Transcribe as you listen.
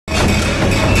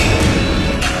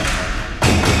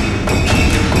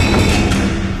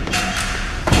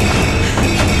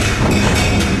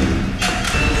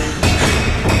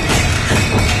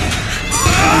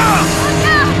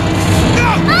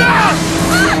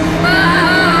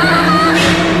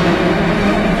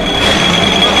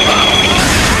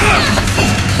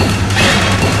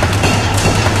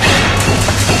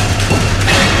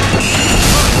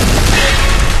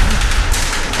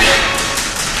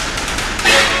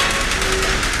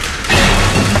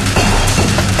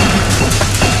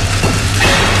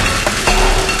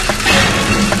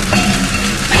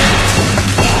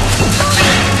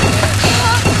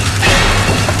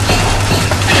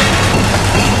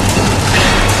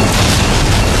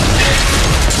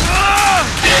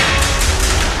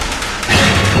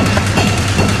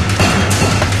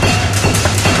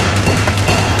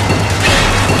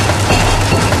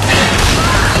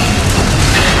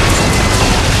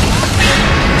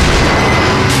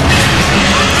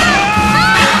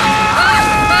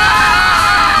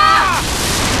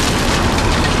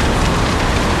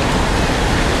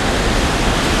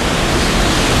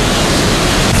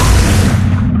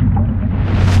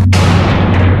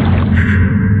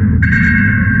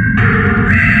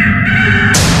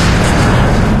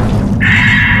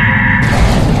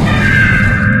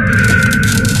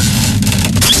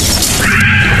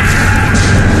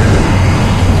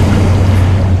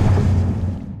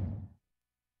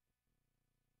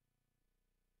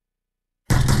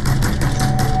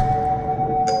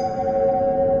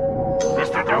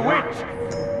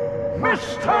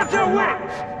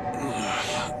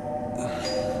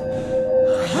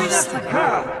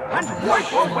and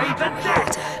wipe away the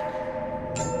debt!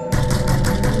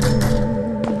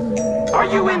 Are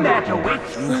you in there to wait?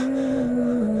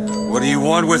 What do you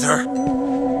want with her?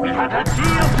 We had a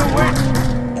deal to work!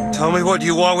 Tell me what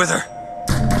you want with her.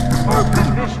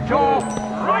 Open this door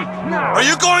right now! Are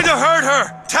you going to hurt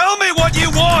her? Tell me what you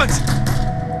want!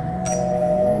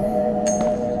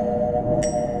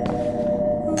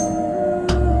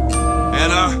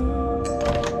 Anna?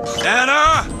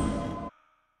 Anna!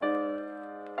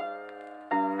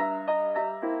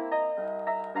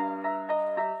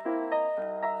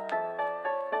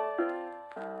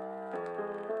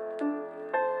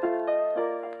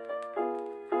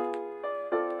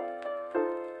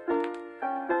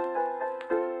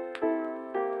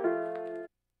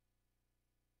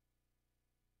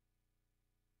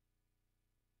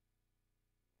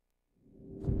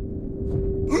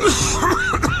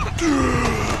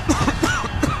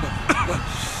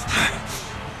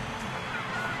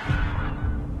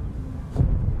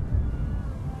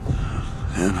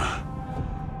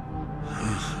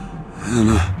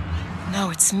 Anna. No,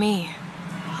 it's me.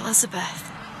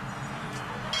 Elizabeth.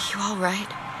 You all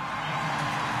right?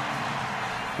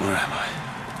 Where am I?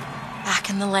 Back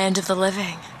in the land of the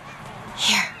living.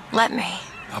 Here, let me.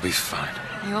 I'll be fine.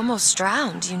 You almost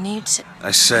drowned. You need to...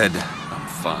 I said I'm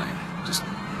fine. Just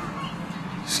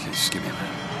give me a minute.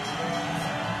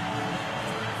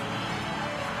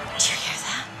 Do you hear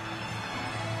that?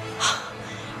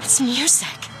 It's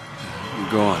music. You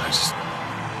go on. I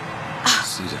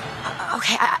just need to...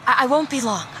 Okay, I won't be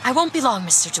long. I won't be long,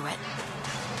 Mr. DeWitt.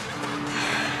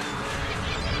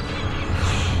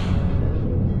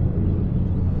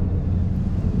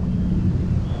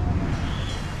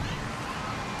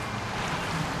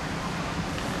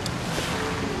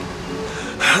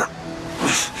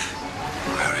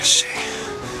 Where is she?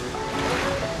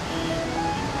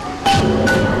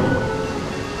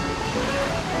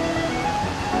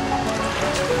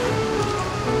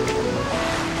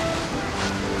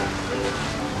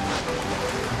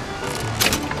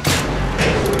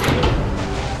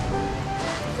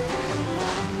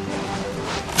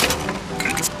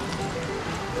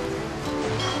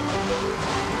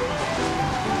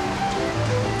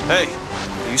 Hey,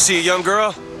 you see a young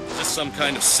girl? Is this some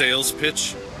kind of sales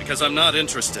pitch? Because I'm not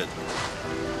interested.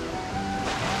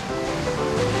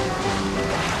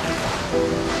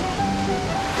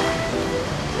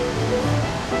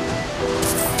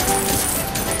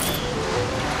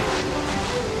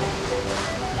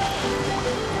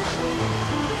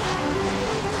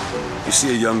 You see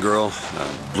a young girl,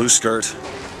 blue skirt?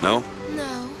 No?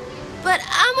 No. But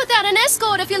I'm without an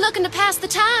escort if you're looking to pass the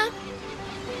time.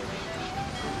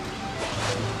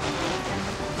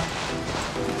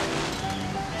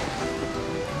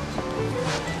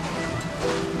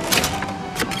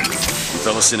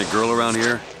 Fellas seen a girl around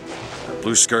here?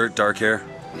 Blue skirt, dark hair?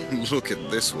 Look at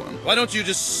this one. Why don't you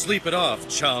just sleep it off,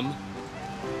 chum?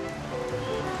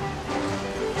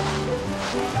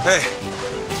 Hey,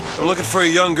 I'm looking for a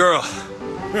young girl.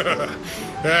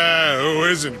 Who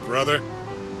isn't, brother?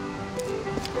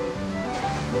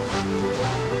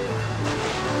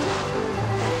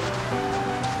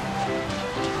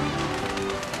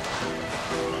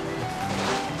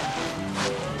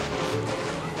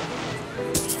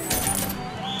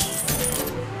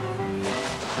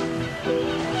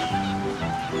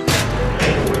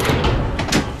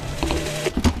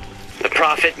 The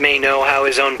prophet may know how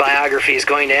his own biography is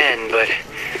going to end, but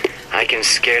I can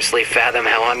scarcely fathom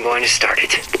how I'm going to start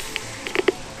it.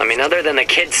 I mean, other than the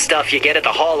kid stuff you get at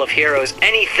the Hall of Heroes,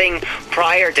 anything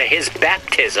prior to his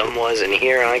baptism was, and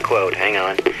here I quote, hang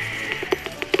on,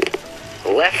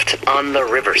 left on the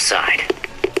riverside.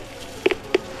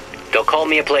 They'll call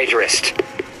me a plagiarist,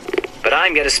 but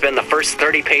I'm going to spend the first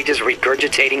 30 pages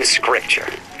regurgitating scripture.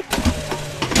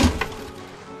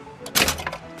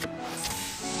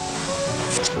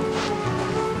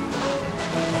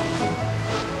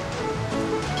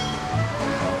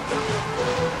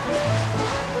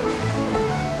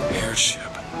 Airship.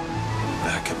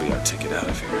 That could be our ticket out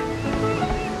of here.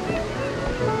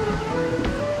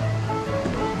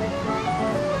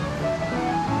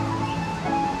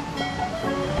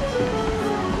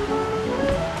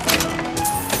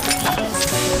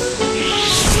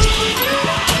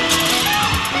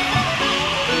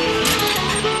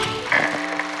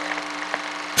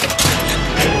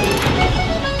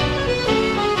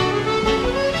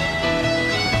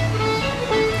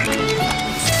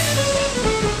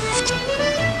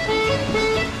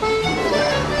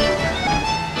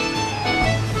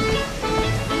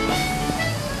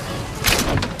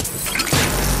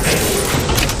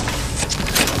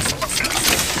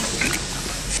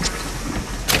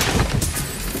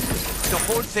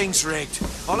 whole thing's rigged.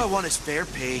 All I want is fair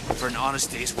pay for an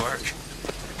honest day's work.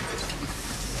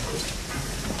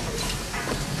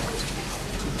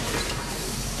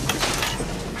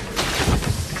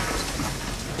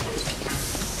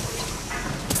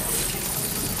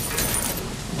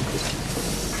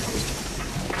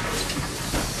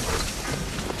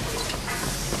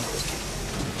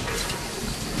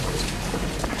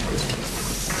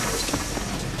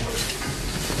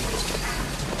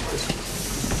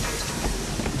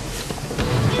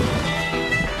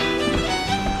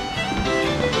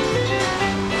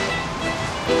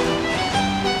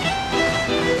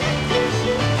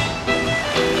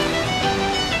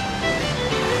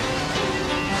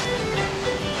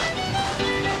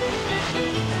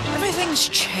 Everything's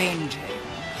changing.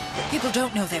 People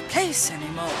don't know their place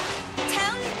anymore.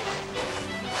 Tell me.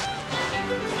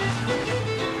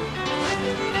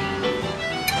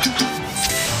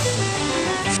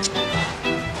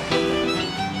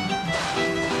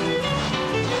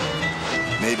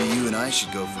 Maybe you and I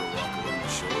should go for a walk along the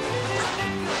shore.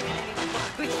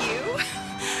 Walk with you?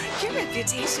 Your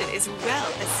reputation is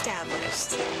well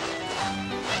established.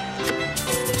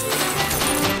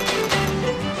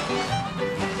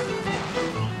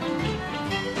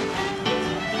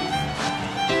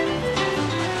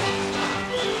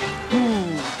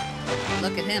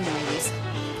 Look at him, ladies.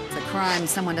 It's a crime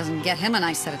someone doesn't get him a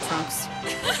nice set of trunks.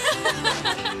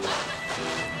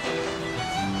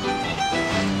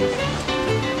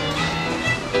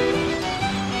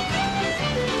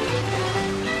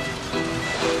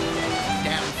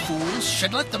 Damn fools.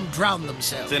 Should let them drown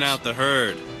themselves. Thin out the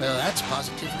herd. Well, that's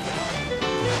positively wrong.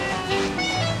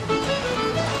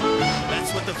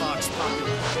 That's what the Vox Populi.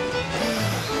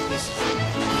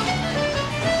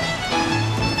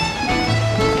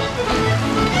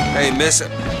 Hey, miss it.